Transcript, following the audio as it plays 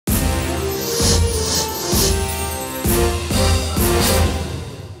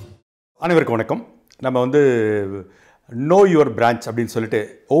அனைவருக்கும் வணக்கம். நம்ம நோ யுவர் பிரான்ச் அப்படின்னு சொல்லிட்டு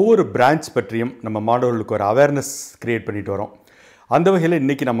ஒவ்வொரு பிரான்ச் பற்றியும் நம்ம மாணவர்களுக்கு ஒரு அவேர்னஸ் கிரியேட் பண்ணிட்டு வரோம். அந்த வகையில்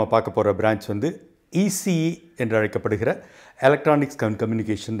இன்றைக்கி நம்ம பார்க்க போகிற பிரான்ச் ECE என்று அழைக்கப்படுகிற எலக்ட்ரானிக்ஸ்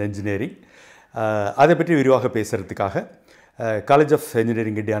கம்யூனிகேஷன் இன்ஜினியரிங். அதை பற்றி விரிவாக பேசுகிறதுக்காக காலேஜ் ஆஃப்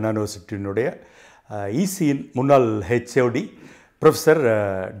இன்ஜினியரிங் கிண்டி அண்ணா யூனிவர்சிட்டியினுடைய ECEயின் முன்னாள் HOD ப்ரொஃபஸர்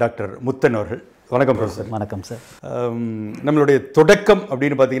டாக்டர் முத்தன் அவர்கள். வணக்கம் ப்ரொஃபஸர். வணக்கம் சார். நம்மளுடைய தொடக்கம்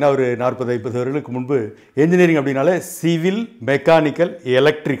அப்படின்னு பார்த்தீங்கன்னா ஒரு 40-50 வருடங்களுக்கு முன்பு என்ஜினியரிங் அப்படின்னாலே சிவில், மெக்கானிக்கல்,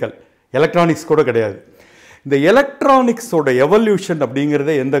 எலக்ட்ரானிக்ஸ் கூட கிடையாது. இந்த எலக்ட்ரானிக்ஸோட எவல்யூஷன்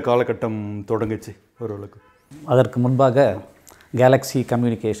அப்படிங்கிறதே எந்த காலகட்டம் தொடங்குச்சு ஒருவளுக்கு? அதற்கு முன்பாக Galaxy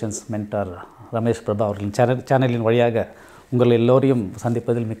communications mentor Ramesh Prabha அவர்களின் சேனலின் வழியாக உங்கள் எல்லோரையும்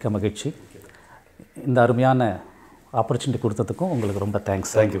சந்திப்பதில் மிக்க மகிழ்ச்சி. இந்த அருமையான ஆப்பர்ச்சுனிட்டி கொடுத்ததுக்கும் உங்களுக்கு ரொம்ப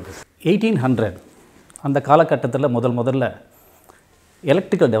தேங்க்ஸ். தேங்க்யூ. 1800 அந்த காலகட்டத்தில் முதல்ல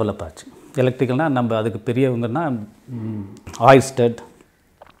எலக்ட்ரிக்கல் டெவலப் ஆச்சு. எலக்ட்ரிக்கல்னால் நம்ம அதுக்கு பெரியவங்கன்னா ஆயிஸ்டட்,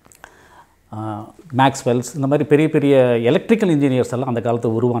 மேக்ஸ்வெல்ஸ், இந்த மாதிரி பெரிய பெரிய எலக்ட்ரிக்கல் இன்ஜினியர்ஸ் எல்லாம் அந்த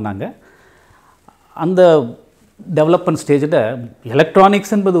காலத்தில் உருவானாங்க. அந்த டெவலப்மெண்ட் ஸ்டேஜில்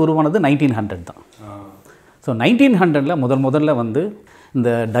எலக்ட்ரானிக்ஸ் என்பது உருவானது 1900 தான். ஸோ 1900 முதல்ல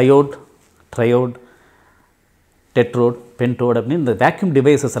இந்த டயோட், ட்ரையோட், டெட்ரோட், பென்டோட் அப்படின்னு இந்த வேக்யூம்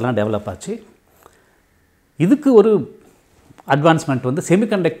டிவைசஸ் எல்லாம் டெவலப் ஆச்சு. இதுக்கு ஒரு advancement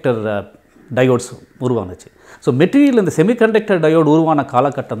semiconductor diodes உருவானுச்சு. So material இந்த செமிகண்டக்டர் டயோடு உருவான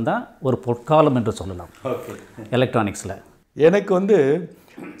காலகட்டம் தான் ஒரு பொற்காலம் என்று சொல்லலாம் எலக்ட்ரானிக்ஸில். எனக்கு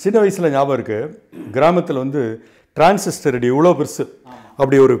சின்ன வயசில் ஞாபகம் இருக்குது, கிராமத்தில் டிரான்சிஸ்டர் இவ்வளோ பெருசு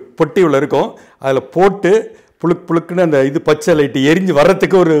அப்படி ஒரு பொட்டி உள்ள இருக்கும், அதில் போட்டு புழுக்குன்னு அந்த பச்சை லைட்டு எரிஞ்சு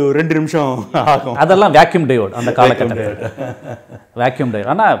வர்றதுக்கு ஒரு 2 நிமிஷம் ஆகும். அதெல்லாம் வேக்யூம் டயோட் அந்த காலகட்டத்தில். Vacuum diode.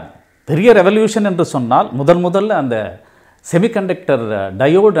 ஆனால் பெரிய ரெவல்யூஷன் என்று சொன்னால் முதல்ல அந்த semiconductor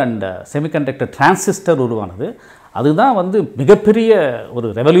diode and semiconductor transistor உருவானது. அதுதான் மிகப்பெரிய ஒரு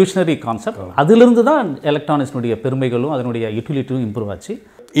ரெவல்யூஷனரி கான்செப்ட். அதிலிருந்து தான் எலக்ட்ரானிக்ஸினுடைய பெருமைகளும் அதனுடைய யூட்டிலிட்டியும் இம்ப்ரூவ் ஆச்சு.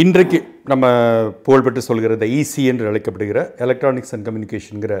 இன்றைக்கு நம்ம புகழ்பெற்று சொல்கிற இந்த ECE என்று அழைக்கப்படுகிற எலக்ட்ரானிக்ஸ் அண்ட்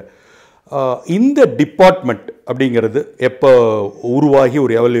கம்யூனிகேஷனுங்கிற இந்த டிபார்ட்மெண்ட் அப்படிங்கிறது எப்போ உருவாகி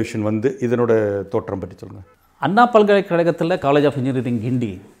ஒரு எவல்யூஷன் இதனோட தோற்றம் பற்றி சொல்லுங்கள். அண்ணா பல்கலைக்கழகத்தில் காலேஜ் ஆஃப் இன்ஜினியரிங்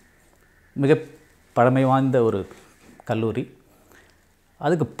கிண்டி மிக பழமை வாய்ந்த ஒரு கல்லூரி.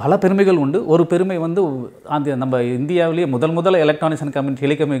 அதுக்கு பல பெருமைகள் உண்டு. ஒரு பெருமை அந்த நம்ம இந்தியாவிலேயே முதல்ல எலக்ட்ரானிக்ஸ் அண்ட்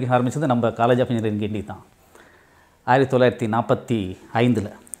டெலிகம்யூனிகேஷன் ஆரம்பித்தது நம்ம காலேஜ் ஆஃப் இன்ஜினியரிங் கிண்டி தான்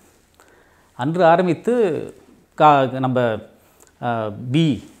 1945. அன்று ஆரம்பித்து நம்ம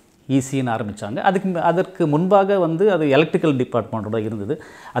ECEன்னு ஆரம்பித்தாங்க. அதற்கு முன்பாக அது எலக்ட்ரிக்கல் டிபார்ட்மெண்ட்டோட இருந்தது.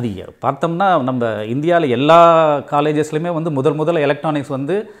 அது பார்த்தோம்னா நம்ம இந்தியாவில் எல்லா காலேஜஸ்லையுமே முதல்ல எலக்ட்ரானிக்ஸ்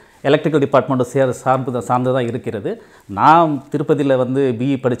எலக்ட்ரிக்கல் டிபார்ட்மெண்ட்டை சார்ந்து தான் இருக்கிறது. நான் திருப்பதியில்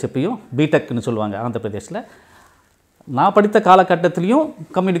BE படித்தப்பையும் பிடெக்னு சொல்லுவாங்க ஆந்திர பிரதேசில். நான் படித்த காலகட்டத்திலையும்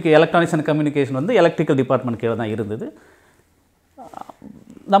electronics and communication electrical department கீழே தான் இருந்தது.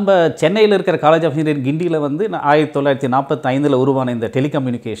 நம்ம சென்னையில் இருக்கிற காலேஜ் ஆஃப் இன்ஜினியரிங் கிண்டியில் 1945 உருவான இந்த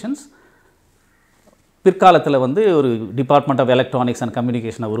டெலிகம்யூனிகேஷன்ஸ் பிற்காலத்தில் ஒரு டிபார்ட்மெண்ட் ஆஃப் எலக்ட்ரானிக்ஸ் அண்ட்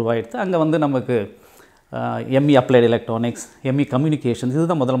கம்யூனிகேஷனை உருவாயிடுது. அங்கே நமக்கு ME applied electronics, ME communications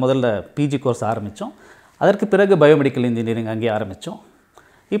இதுதான் முதல்ல PG கோர்ஸ் ஆரம்பித்தோம். அதற்கு பிறகு பயோமெடிக்கல் இன்ஜினியரிங் அங்கேயே ஆரம்பித்தோம்.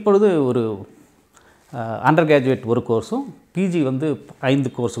 இப்பொழுது ஒரு அண்டர் கிராஜுவேட் ஒரு கோர்ஸும் PG 5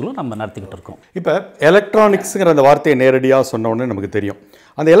 கோர்ஸுகளும் நம்ம நடத்திக்கிட்டு இருக்கோம். இப்போ எலக்ட்ரானிக்ஸுங்கிற அந்த வார்த்தையை நேரடியாக சொன்னோன்னே நமக்கு தெரியும்.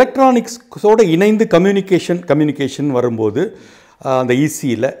 அந்த எலக்ட்ரானிக்ஸோடு இணைந்து கம்யூனிகேஷன் வரும்போது அந்த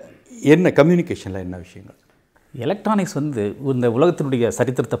ECEயில் என்ன கம்யூனிகேஷனில் என்ன விஷயங்கள்? எலக்ட்ரானிக்ஸ் இந்த உலகத்தினுடைய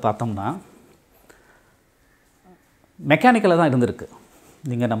சரித்திரத்தை பார்த்தோம்னா மெக்கானிக்கலாக தான் இருந்திருக்கு.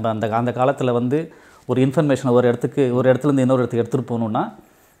 நீங்கள் நம்ம அந்த காலத்தில் ஒரு இன்ஃபர்மேஷனை ஒரு இடத்துலேருந்து இன்னொரு இடத்துக்கு எடுத்துகிட்டு போகணுன்னா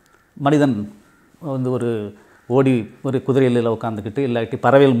மனிதன் ஒரு குதிரையில் உட்காந்துக்கிட்டு இல்லாட்டி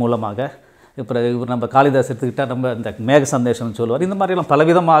பறவைகள் மூலமாக, இப்போ நம்ம காளிதாஸ் எடுத்துக்கிட்டால் நம்ம இந்த மேக சந்தேஷம்னு சொல்லுவார். இந்த மாதிரிலாம்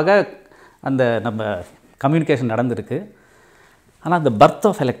பலவிதமாக அந்த நம்ம கம்யூனிகேஷன் நடந்திருக்கு. ஆனால் அந்த பர்த்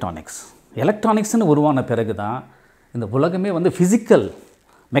ஆஃப் எலக்ட்ரானிக்ஸ்னு உருவான பிறகு தான் இந்த உலகமே ஃபிசிக்கல்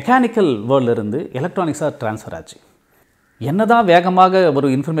மெக்கானிக்கல் வேர்ல்டிலிருந்து எலக்ட்ரானிக்ஸாக ட்ரான்ஸ்ஃபர் ஆச்சு. என்ன தான் வேகமாக ஒரு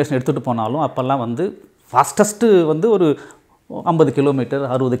இன்ஃபர்மேஷன் எடுத்துகிட்டு போனாலும் அப்போல்லாம் ஃபாஸ்டஸ்ட்டு ஒரு 50 கிலோமீட்டர்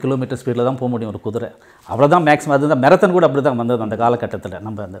 60 கிலோமீட்டர் ஸ்பீடில் தான் போக முடியும் ஒரு குதிரை. அவ்வளோதான் மேக்ஸிமம். அதுதான் மெரத்தன் கூட அப்படி தான் வந்தது அந்த காலகட்டத்தில்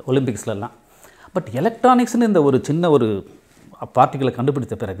நம்ம அந்த ஒலிம்பிக்ஸ்லாம். பட் எலக்ட்ரானிக்ஸ்னு இந்த ஒரு சின்ன ஒரு பார்ட்டிகளை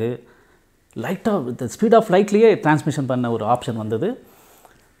கண்டுபிடித்த பிறகு லைட்டாக இந்த ஸ்பீட் ஆஃப் லைட்லேயே டிரான்ஸ்மிஷன் பண்ண ஒரு ஆப்ஷன் வந்தது.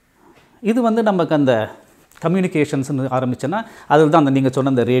 இது நமக்கு அந்த கம்யூனிகேஷன்ஸ்னு ஆரம்பித்தோன்னா அதில் தான் நீங்கள்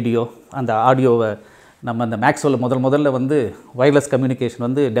சொன்ன அந்த ரேடியோ, அந்த ஆடியோவை நம்ம அந்த மேக்ஸ்வெல் முதல்ல வயர்லெஸ்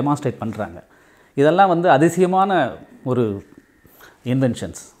கம்யூனிகேஷன் டெமான்ஸ்ட்ரேட் பண்ணுறாங்க. இதெல்லாம் அதிசயமான ஒரு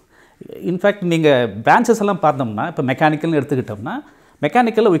இன்வென்ஷன்ஸ். இன்ஃபேக்ட் நீங்கள் பிரான்ச்சஸ் எல்லாம் பார்த்தோம்னா இப்போ மெக்கானிக்கல்னு எடுத்துக்கிட்டோம்னா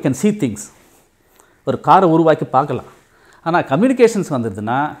மெக்கானிக்கலில் we can see things, ஒரு காரை உருவாக்கி பார்க்கலாம். ஆனால் கம்யூனிகேஷன்ஸ்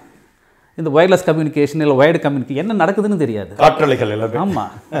வந்ததுன்னா இந்த ஒயர்லெஸ் கம்யூனிகேஷன் இல்லை ஒயர்டு கம்யூனிகேஷன் என்ன நடக்குதுன்னு தெரியாது. காற்றலைகள் எல்லாமே.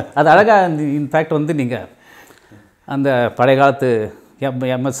 ஆமாம், அது அழகாக இன்ஃபேக்ட் வந்து நீங்கள் அந்த பழைய காலத்து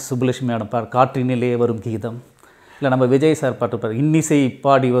எம்எஸ் சுப்புலட்சுமி மேடம் பார் காற்றினிலே வரும் கீதம், இல்லை நம்ம விஜய் சார் பாட்டு இன்னிசை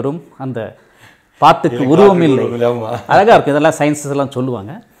பாடி வரும் அந்த பாட்டுக்கு உருவம் இல்லை, அழகாக இருக்கும். இதெல்லாம் சயின்ஸஸ் எல்லாம்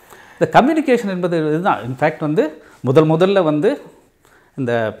சொல்லுவாங்க. இந்த கம்யூனிகேஷன் என்பது இதுதான். இன்ஃபேக்ட் வந்து முதல்ல வந்து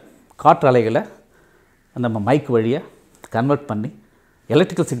இந்த காற்றலைகளை நம்ம மைக் வழியாக கன்வெர்ட் பண்ணி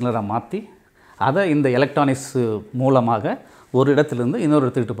எலக்ட்ரிக்கல் சிக்னலாக மாற்றி அதை இந்த எலக்ட்ரானிக்ஸ் மூலமாக ஒரு இடத்துலேருந்து இன்னொரு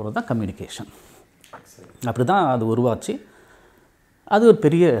இடத்துக்கிட்டு போகிறது தான் கம்யூனிகேஷன். அப்படி தான் அது உருவாச்சு. அது ஒரு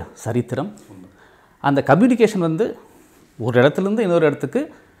பெரிய சரித்திரம். அந்த கம்யூனிகேஷன் வந்து ஒரு இடத்துலேருந்து இன்னொரு இடத்துக்கு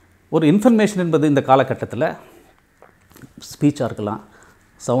ஒரு இன்ஃபர்மேஷன் என்பது இந்த காலகட்டத்தில் ஸ்பீச்சாக இருக்கலாம்,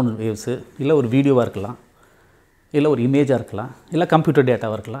 சவுண்ட் வேவ்ஸு, இல்லை ஒரு வீடியோவாக இருக்கலாம், இல்லை ஒரு இமேஜாக இருக்கலாம், இல்லை கம்ப்யூட்டர்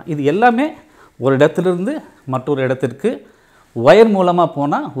டேட்டாவாக இருக்கலாம். இது எல்லாமே ஒரு இடத்துலேருந்து மற்றொரு இடத்திற்கு ஒயர் மூலமாக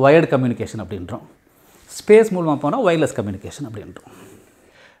போனால் ஒயர்டு கம்யூனிகேஷன் அப்படின்றோம், ஸ்பேஸ் மூலமாக போனால் ஒயர்லெஸ் கம்யூனிகேஷன் அப்படின்றோம்.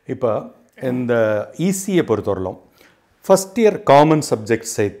 இப்போ இந்த ECE பொறுத்தவரையிலும் ஃபஸ்ட் இயர் காமன்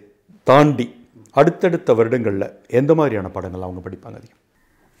சப்ஜெக்ட்ஸை தாண்டி அடுத்தடுத்த வருடங்களில் எந்த மாதிரியான பாடங்கள் அவங்க படிப்பாங்க? அதிகம்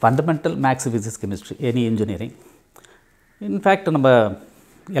fundamental maths, physics, chemistry, any engineering. In fact நம்ம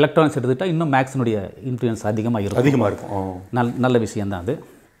எலக்ட்ரானிக்ஸ் எடுத்துக்கிட்டால் இன்னும் மேக்ஸினுடைய இன்ஃப்ளூயன்ஸ் அதிகமாக இருக்கும். நல்ல விஷயந்தான் அது.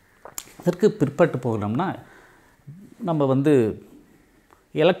 அதற்கு பிற்பட்டு போகணும்னா நம்ம வந்து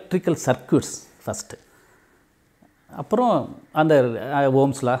எலக்ட்ரிக்கல் சர்க்யூட்ஸ் ஃபஸ்ட்டு, அப்புறம் அந்த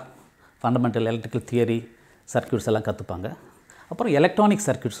ஓம்ஸ்லா, ஃபண்டமெண்டல் எலக்ட்ரிக்கல் தியரி, சர்க்யூட்ஸ் எல்லாம் கற்றுப்பாங்க. அப்புறம் எலக்ட்ரானிக்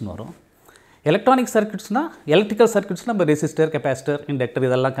சர்க்யூட்ஸ்னு வரும். எலக்ட்ரானிக் சர்க்யூட்ஸ்னால் எலக்ட்ரிக்கல் சர்க்யூட்ஸ்னால் நம்ம ரெசிஸ்டர், கெப்பாசிட்டர், இண்டக்டர்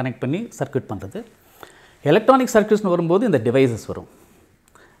இதெல்லாம் கனெக்ட் பண்ணி சர்க்யூட் பண்ணுறது. எலக்ட்ரானிக் சர்க்யூட்ஸ்னு வரும்போது இந்த டிவைசஸ் வரும்,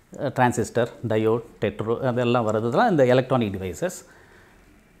 டிரான்சிஸ்டர், டயோட், டெட்ரோ, அதெல்லாம் வர்றது தான் இந்த எலக்ட்ரானிக் டிவைசஸ்.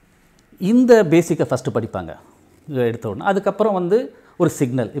 இந்த பேசிக்கை ஃபஸ்ட்டு படிப்பாங்க எடுத்த உடனே. அதுக்கப்புறம் வந்து ஒரு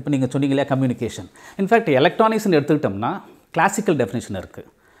சிக்னல், இப்போ நீங்கள் சொன்னீங்களே கம்யூனிகேஷன். இன்ஃபேக்ட் எலக்ட்ரானிக்ஸ்னு எடுத்துக்கிட்டோம்னா கிளாசிக்கல் டெஃபினிஷன் இருக்குது.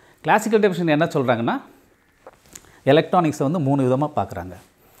 கிளாசிக்கல் டெஃபினிஷன் என்ன சொல்கிறாங்கன்னா எலக்ட்ரானிக்ஸை வந்து 3 விதமாக பார்க்குறாங்க: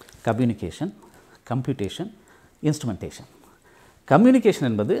 கம்யூனிகேஷன், கம்ப்யூட்டேஷன், இன்ஸ்ட்ருமெண்டேஷன். கம்யூனிகேஷன்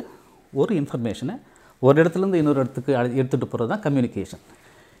என்பது ஒரு இன்ஃபர்மேஷனை ஒரு இடத்துலேருந்து இன்னொரு இடத்துக்கு எடுத்துகிட்டு போகிறது தான் கம்யூனிகேஷன்.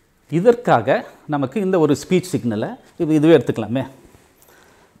 இதற்காக நமக்கு இந்த ஒரு ஸ்பீச் சிக்னலை இதுவே எடுத்துக்கலாமே.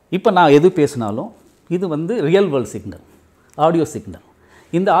 இப்போ நான் எது பேசினாலும் இது வந்து real world signal, audio signal.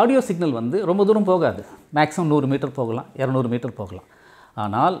 இந்த ஆடியோ சிக்னல் வந்து ரொம்ப தூரம் போகாது, மேக்ஸிமம் 100 மீட்டர் போகலாம், 200 மீட்டர் போகலாம்.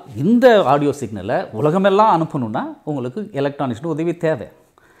 ஆனால் இந்த ஆடியோ சிக்னலை உலகமெல்லாம் அனுப்பணுன்னா உங்களுக்கு எலக்ட்ரானிக்ஸ் உதவி தேவை.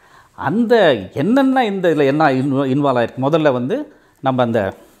 அந்த என்னென்ன இந்த இதில் என்ன இன்வால்வ் ஆகிருக்கு, முதல்ல வந்து நம்ம அந்த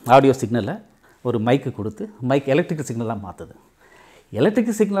ஆடியோ சிக்னலை ஒரு மைக்கு கொடுத்து மைக் எலக்ட்ரிக்கல் சிக்னலாக மாற்றுது.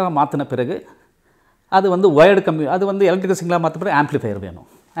 எலக்ட்ரிக்கல் சிக்னலாக மாற்றின பிறகு அது வந்து ஒயர்டு அது வந்து எலக்ட்ரிக்கல் சிக்னலாக மாற்ற பிறகு ஆம்ப்ளிஃபையர் வேணும்,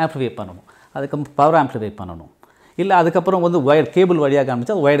 ஆம்ப்ளிஃபை பண்ணணும், அதுக்கு பவர் ஆம்ப்ளிஃபை பண்ணணும். இல்லை அதுக்கப்புறம் வந்து ஒயர் கேபிள் வழியாக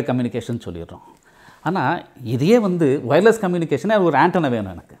காமிச்சா அது ஒயர்டு கம்யூனிகேஷன் சொல்லிடுறோம். ஆனால் இதையே வந்து ஒயர்லெஸ் கம்யூனிகேஷனே ஒரு ஆண்டனா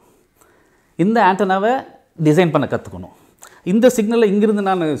வேணும் எனக்கு. இந்த ஆண்டனாவை டிசைன் பண்ண கற்றுக்கணும். இந்த சிக்னலை இங்கிருந்து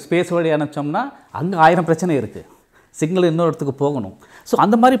நான் ஸ்பேஸ் வழி அனுப்பிச்சோம்னா அங்கே 1000 பிரச்சனை இருக்குது, சிக்னல் இன்னொரு இடத்துக்கு போகணும். ஸோ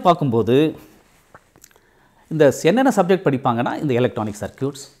அந்த மாதிரி பார்க்கும்போது இந்த என்னென்ன சப்ஜெக்ட் படிப்பாங்கன்னா இந்த எலக்ட்ரானிக்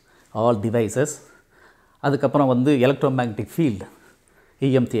சர்க்யூட்ஸ், ஆல் டிவைசஸ், அதுக்கப்புறம் வந்து எலக்ட்ரோமேக்னெட்டிக் ஃபீல்டு,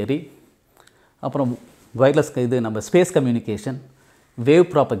 EM தியரி, அப்புறம் ஒயர்லெஸ் இது நம்ம space communication, wave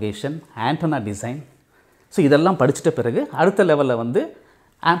propagation, antenna design. So இதெல்லாம் படிச்சுட்ட பிறகு அடுத்த லெவலில் வந்து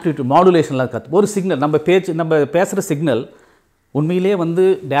ஆம்ப்ளிடியூட் மாடுலேஷன்லாம் ஒரு சிக்னல் நம்ம பேசுகிற சிக்னல் உண்மையிலே வந்து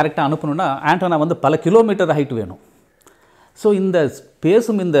டைரெக்டாக அனுப்பணுன்னா ஆண்டனா வந்து பல கிலோமீட்டர் ஹைட் வேணும். ஸோ இந்த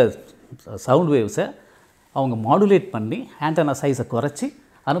பேசும் இந்த சவுண்ட் வேவ்ஸை அவங்க மாடுலேட் பண்ணி ஆண்டனா சைஸை குறைச்சி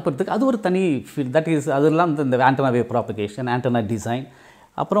அனுப்புறதுக்கு அது ஒரு தனி ஃபீல்ட். தட் இஸ் அதெல்லாம் இந்த antenna wave propagation, antenna design.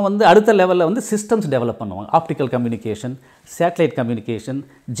 அப்புறம் வந்து அடுத்த லெவலில் வந்து சிஸ்டம்ஸ் டெவலப் பண்ணுவாங்க, optical communication, satellite communication,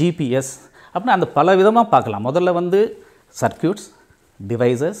 GPS அப்படின்னா அந்த பல விதமாக பார்க்கலாம். முதல்ல வந்து circuits,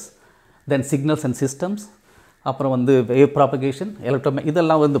 devices, then signals and systems, அப்புறம் வந்து வேவ் ப்ராபகேஷன்,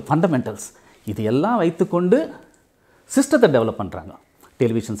 இதெல்லாம் வந்து ஃபண்டமெண்டல்ஸ். இது எல்லாம் வைத்துக்கொண்டு சிஸ்டத்தை டெவலப் பண்ணுறாங்க.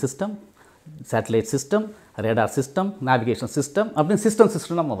 Television system, satellite system, radar system, navigation system அப்படின்னு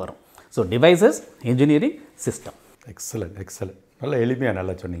சிஸ்டம் நம்ம வரும். So devices, engineering, system. Excellent. நல்லா எளிமையாக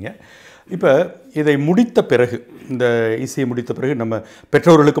நல்லா சொன்னீங்க. இப்போ இதை முடித்த பிறகு, இந்த ECE முடித்த பிறகு நம்ம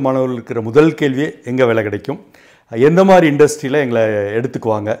பெற்றோர்களுக்கு மாணவர்களுக்கு இருக்கிற முதல் கேள்வியே எங்கே வேலை கிடைக்கும், எந்த மாதிரி இண்டஸ்ட்ரியில் எங்களை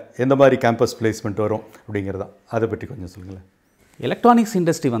எடுத்துக்குவாங்க, எந்த மாதிரி கேம்பஸ் பிளேஸ்மெண்ட் வரும் அப்படிங்கிறதா, அதை பற்றி கொஞ்சம் சொல்லுங்களேன். எலக்ட்ரானிக்ஸ்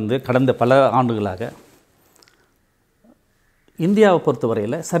இண்டஸ்ட்ரி வந்து கடந்த பல ஆண்டுகளாக இந்தியாவை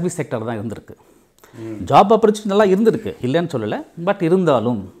பொறுத்தவரையில் சர்வீஸ் செக்டர் தான் இருந்திருக்கு. ஜாப் ஆப்பர்ச்சுனிட்டி நல்லா இருந்திருக்கு, இல்லைன்னு சொல்லலை. பட்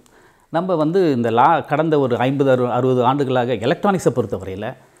இருந்தாலும் நம்ம வந்து இந்த கடந்த ஒரு 50-60 ஆண்டுகளாக எலக்ட்ரானிக்ஸை பொறுத்தவரையில்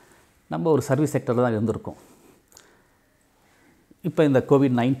நம்ம ஒரு சர்வீஸ் செக்டரில் தான் இருந்திருக்கோம். இப்போ இந்த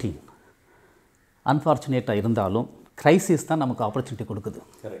கோவிட்-19 அன்ஃபார்ச்சுனேட்டாக இருந்தாலும் கிரைசிஸ் தான் நமக்கு ஆப்பர்ச்சுனிட்டி கொடுக்குது.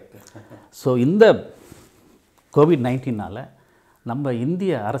 ஸோ இந்த கோவிட்-19னால் நம்ம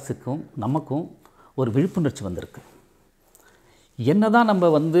இந்திய அரசுக்கும் நமக்கும் ஒரு விழிப்புணர்ச்சி வந்திருக்கு. என்ன தான் நம்ம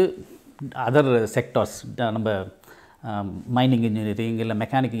வந்து அதர் செக்டார்ஸ், நம்ம மைனிங் இன்ஜினியரிங் இல்லை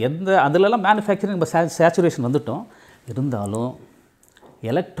மெக்கானிக் அதிலெல்லாம் மேனுஃபேக்சரிங் நம்ம சேச்சுரேஷன் வந்துட்டோம். இருந்தாலும்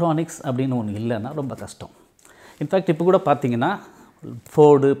எலக்ட்ரானிக்ஸ் அப்படின்னு ஒன்று இல்லைன்னா ரொம்ப கஷ்டம். இன்ஃபேக்ட் இப்போ கூட பார்த்திங்கன்னா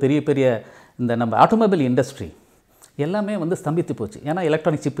ஃபோர்டு பெரிய பெரிய இந்த நம்ம ஆட்டோமொபைல் இண்டஸ்ட்ரி எல்லாமே வந்து ஸ்தம்பித்து போச்சு. ஏன்னா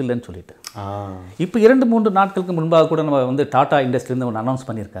எலக்ட்ரானிக் சிப் இல்லைன்னு சொல்லிட்டு. இப்போ 2-3 நாட்களுக்கு முன்பாக கூட நம்ம வந்து டாடா இண்டஸ்ட்ரிலேருந்து ஒன்று அனௌன்ஸ்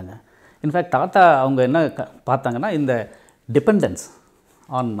பண்ணியிருக்காங்க. இன்ஃபேக்ட் டாட்டா அவங்க என்ன பார்த்தாங்கன்னா இந்த dependence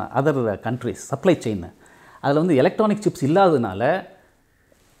on other countries supply chain, அதில் வந்து எலக்ட்ரானிக் சிப்ஸ் இல்லாததுனால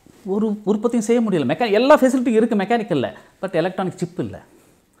ஒரு உற்பத்தியும் செய்ய முடியல. எல்லா ஃபெசிலிட்டியும் இருக்குது மெக்கானிக்கலில், பட் எலக்ட்ரானிக் சிப் இல்லை.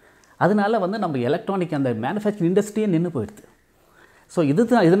 அதனால வந்து நம்ம எலக்ட்ரானிக் அந்த மேனுஃபேக்சரிங் இண்டஸ்ட்ரியே நின்று போயிடுது. ஸோ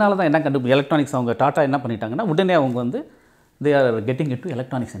இதனால தான் என்ன எலக்ட்ரானிக்ஸ் அவங்க டாட்டா என்ன பண்ணிட்டாங்கன்னா உடனே அவங்க வந்து they are getting into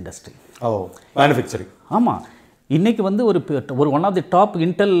electronics industry. Manufacturing. ஆமாம், இன்றைக்கி வந்து ஒரு one of the top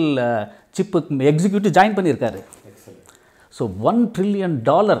Intel chip executive join பண்ணியிருக்காரு. ஸோ $1 trillion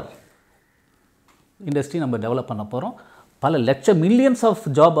இண்டஸ்ட்ரி நம்ம டெவலப் பண்ண போகிறோம். பல லட்சம் மில்லியன்ஸ் ஆஃப்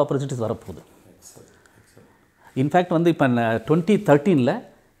ஜாப் ஆப்பர்ச்சுனிட்டிஸ் வரப்போகுது. இன்ஃபேக்ட் வந்து இப்போ 2013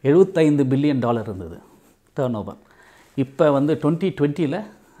 $75 பில்லியன் இருந்தது டர்ன் ஓவர். இப்போ வந்து 2020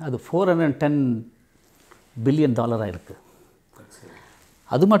 அது $410 பில்லியன் இருக்குது.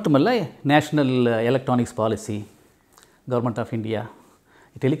 அது மட்டுமல்ல, national electronics policy, government of India,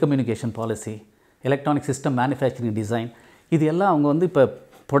 telecommunication policy, electronic system manufacturing design, இது எல்லாம் அவங்க வந்து இப்போ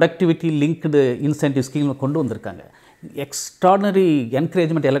ப்ரொடக்டிவிட்டி லிங்க்டு இன்சென்டிவ் ஸ்கீம் கொண்டு வந்திருக்காங்க. எக்ஸ்ட்ராடனரி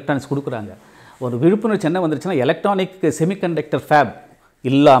என்கரேஜ்மெண்ட் எலக்ட்ரானிக்ஸ் கொடுக்குறாங்க. ஒரு விழிப்புணர்ச்சி என்ன வந்துருச்சுன்னா, எலக்ட்ரானிக் செமிகண்டக்டர் ஃபேப்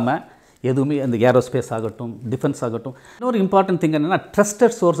இல்லாமல் எதுவுமே அந்த ஏரோஸ்பேஸ் ஆகட்டும், டிஃபென்ஸ் ஆகட்டும். இன்னொரு இம்பார்ட்டன்ட் திங் என்னென்னா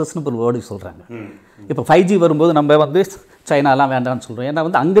ட்ரஸ்டட் சோர்சஸ்னு ஒரு வேர்டு சொல்கிறாங்க. இப்போ 5G வரும்போது நம்ம வந்து சைனாலாம் வேண்டாம்னு சொல்கிறோம். ஏன்னா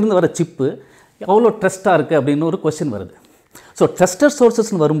வந்து அங்கேருந்து வர சிப்பு எவ்வளோ ட்ரஸ்ட்டாக இருக்குது அப்படின்னு ஒரு கொஸ்டின் வருது. ஸோ ட்ரஸ்டட்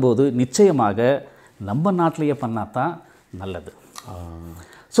சோர்சஸ்னு வரும்போது நிச்சயமாக நம்ம நாட்டிலேயே பண்ணால் தான் நல்லது.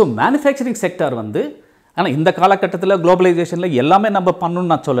 ஸோ மேனுஃபேக்சரிங் செக்டார் வந்து, ஆனால் இந்த காலகட்டத்தில் குளோபலைசேஷனில் எல்லாமே நம்ம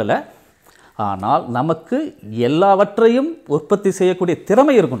பண்ணணும்னு நான் சொல்லலை. ஆனால் நமக்கு எல்லாவற்றையும் உற்பத்தி செய்யக்கூடிய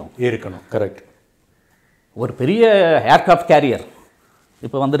திறமை இருக்கணும். கரெக்ட். ஒரு பெரிய ஏர்க்ராஃப்ட் கேரியர்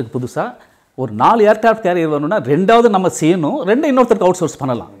இப்போ வந்திருக்கு புதுசாக. ஒரு 4 ஏர்க்ராஃப்ட் கேரியர் வரணும்னா 2வது நம்ம செய்யணும், 2 இன்னொருத்தருக்கு அவுட் சோர்ஸ்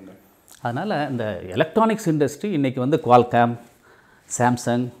பண்ணலாம். அதனால் இந்த எலக்ட்ரானிக்ஸ் இண்டஸ்ட்ரி இன்றைக்கி வந்து குவால்காம்,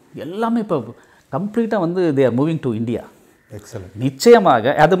 சாம்சங் எல்லாமே இப்போ கம்ப்ளீட்டாக வந்து they are moving to India. Excellent.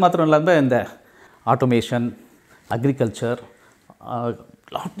 நிச்சயமாக அது மாத்திரம் இல்லாமல் இந்த ஆட்டோமேஷன், அக்ரிகல்ச்சர்,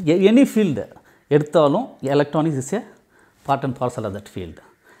 எனி ஃபீல்டு எடுத்தாலும் electronics is a part and parcel of that field.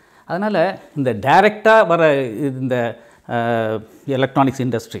 அதனால் இந்த டைரெக்டாக வர இந்த எலக்ட்ரானிக்ஸ்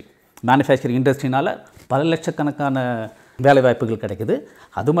இண்டஸ்ட்ரி, மேனுஃபேக்சரிங் இண்டஸ்ட்ரினால் பல லட்சக்கணக்கான வேலைவாய்ப்புகள் கிடைக்குது.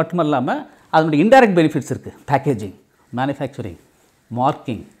 அது மட்டும் இல்லாமல் அதனுடைய இன்டைரக்ட் பெனிஃபிட்ஸ் இருக்குது. பேக்கேஜிங், மேனுஃபேக்சரிங்,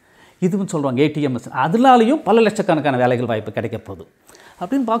 மார்க்கிங், இதுவும் சொல்கிறாங்க, ATMS, அதனாலையும் பல லட்சக்கணக்கான வேலைகள் வாய்ப்பு கிடைக்க போகுது.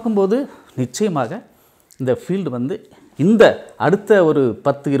 அப்படின்னு பார்க்கும்போது நிச்சயமாக இந்த ஃபீல்டு வந்து இந்த அடுத்த ஒரு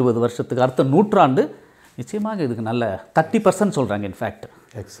 10-20 வருஷத்துக்கு, அடுத்த நூற்றாண்டு நிச்சயமாக இதுக்கு நல்ல 30% சொல்கிறாங்க. In fact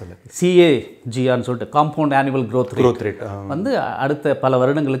excellent. CAGRன்னு சொல்லிட்டு காம்பவுண்ட் ஆனுவல் க்ரோத் ரேட் வந்து அடுத்த பல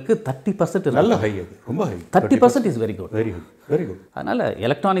வருடங்களுக்கு 30% நல்ல ஹை. அது ரொம்ப high. 30% is very good. Very good. அதனால்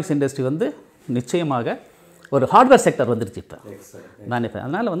எலக்ட்ரானிக்ஸ் இண்டஸ்ட்ரி வந்து நிச்சயமாக ஒரு ஹார்ட்வேர் செக்டர் வந்துருச்சு இப்போ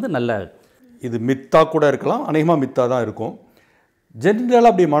அதனால் வந்து நல்ல, இது மித்தாக கூட இருக்கலாம், அநேகமாக மித்தாக தான் இருக்கும். ஜென்ரலாக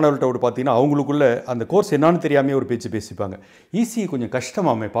அப்படி மாணவர்கள்ட்ட பார்த்தீங்கன்னா அவங்களுக்குள்ள அந்த கோர்ஸ் என்னான்னு தெரியாமே ஒரு பேச்சு பேசிப்பாங்க. ECE கொஞ்சம்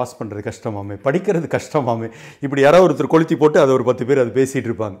கஷ்டமாமே, பாஸ் பண்ணுறது கஷ்டமாமே, படிக்கிறது கஷ்டமாமே, இப்படி யாராவது ஒருத்தர் கொளுத்தி போட்டு அதை ஒரு 10 பேர் அது பேசிகிட்டு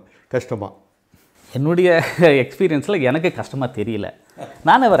இருப்பாங்க. கஷ்டமாக என்னுடைய எக்ஸ்பீரியன்ஸில் எனக்கு கஷ்டமாக தெரியல.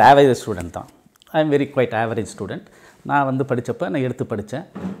 நான் ஒரு ஆவரேஜ் ஸ்டூடெண்ட் தான். I am very quite average student. நான் வந்து படித்தப்போ நான் எடுத்து படித்தேன்.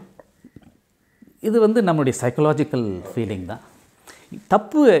 இது வந்து நம்மளுடைய சைக்கலாஜிக்கல் ஃபீலிங் தான்.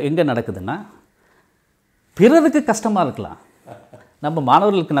 தப்பு எங்கே நடக்குதுன்னா, பிறருக்கு கஷ்டமாக இருக்கலாம். நம்ம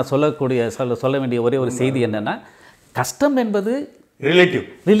மாணவர்களுக்கு நான் சொல்ல வேண்டிய ஒரே ஒரு செய்தி என்னென்னா, கஷ்டம் என்பது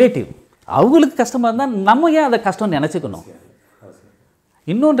ரிலேட்டிவ். அவங்களுக்கு கஷ்டமாக இருந்தால் நம்ம ஏன் அதை கஷ்டம்னு நினச்சிக்கணும்.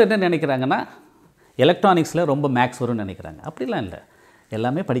 இன்னொன்று என்ன நினைக்கிறாங்கன்னா, எலக்ட்ரானிக்ஸில் ரொம்ப மேக்ஸ் வரும்னு நினைக்கிறாங்க. அப்படிலாம் இல்லை,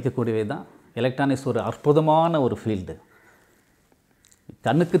 எல்லாமே படிக்கக்கூடியவே தான். எலக்ட்ரானிக்ஸ் ஒரு அற்புதமான ஒரு ஃபீல்டு.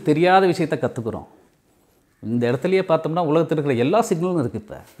 கண்ணுக்கு தெரியாத விஷயத்தை கற்றுக்குறோம். இந்த இடத்துலையே பார்த்தோம்னா உலகத்தில் இருக்கிற எல்லா சிக்னலும் இருக்குது.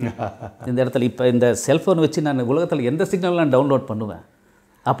 இப்போ இந்த இடத்துல இப்போ இந்த செல்ஃபோன் வச்சு நான் உலகத்தில் எந்த சிக்னலும் நான் டவுன்லோட் பண்ணுவேன்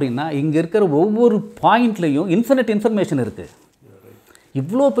அப்படின்னா, இங்கே இருக்கிற ஒவ்வொரு பாயிண்ட்லேயும் இன்ஃபினிட் இன்ஃபர்மேஷன் இருக்குது.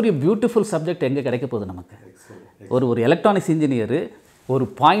 இவ்வளோ பெரிய பியூட்டிஃபுல் சப்ஜெக்ட் எங்கே கிடைக்க போகுது நமக்கு? ஒரு எலக்ட்ரானிக்ஸ் இன்ஜினியரு ஒரு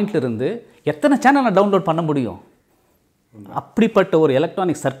பாயிண்ட்லேருந்து எத்தனை சேனலை டவுன்லோட் பண்ண முடியும்? அப்படிப்பட்ட ஒரு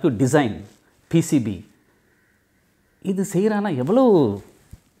எலக்ட்ரானிக் சர்க்யூட் டிசைன் பிசிபி இது செய்கிறானா எவ்வளோ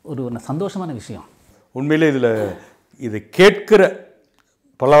ஒரு சந்தோஷமான விஷயம். உண்மையிலே இதை கேட்கிற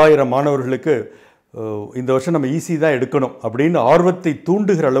பல ஆயிரம் மாணவர்களுக்கு இந்த வருஷம் நம்ம ஈஸி தான் எடுக்கணும் அப்படின்னு ஆர்வத்தை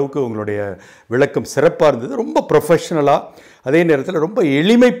தூண்டுகிற அளவுக்கு உங்களுடைய விளக்கம் சிறப்பாக இருந்தது. ரொம்ப ப்ரொஃபஷ்னலாக, அதே நேரத்தில் ரொம்ப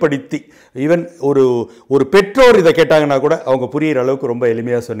எளிமைப்படுத்தி, ஈவன் ஒரு பெற்றோர் இதை கேட்டாங்கன்னா கூட அவங்க புரிகிற அளவுக்கு ரொம்ப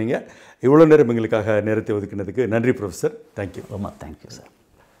எளிமையாக சொன்னீங்க. இவ்வளோ நேரம் எங்களுக்காக நேரத்தை ஒதுக்கினதுக்கு நன்றி ப்ரொஃபஸர். தேங்க்யூ. ரொம்ப தேங்க்யூ சார்.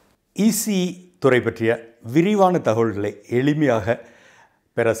 ECE துறை பற்றிய விரிவான தகவல்களை எளிமையாக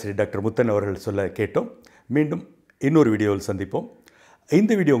பேராசிரியர் டாக்டர் முத்தன் அவர்கள் சொல்ல கேட்டோம். மீண்டும் இன்னொரு வீடியோவில் சந்திப்போம்.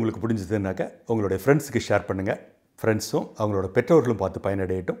 இந்த வீடியோ உங்களுக்கு பிடிச்சதுன்னாக்க உங்களுடைய ஃப்ரெண்ட்ஸுக்கு ஷேர் பண்ணுங்கள். ஃப்ரெண்ட்ஸும் அவங்களோட பெற்றோர்களும் பார்த்து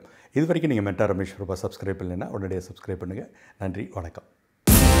பயனடையட்டும். இது வரைக்கும் நீங்கள் மென்டார் ரமேஷ் பிரபா சப்ஸ்கிரைப் இல்லைன்னா உடனடியாக சப்ஸ்கிரைப் பண்ணுங்கள். நன்றி, வணக்கம்.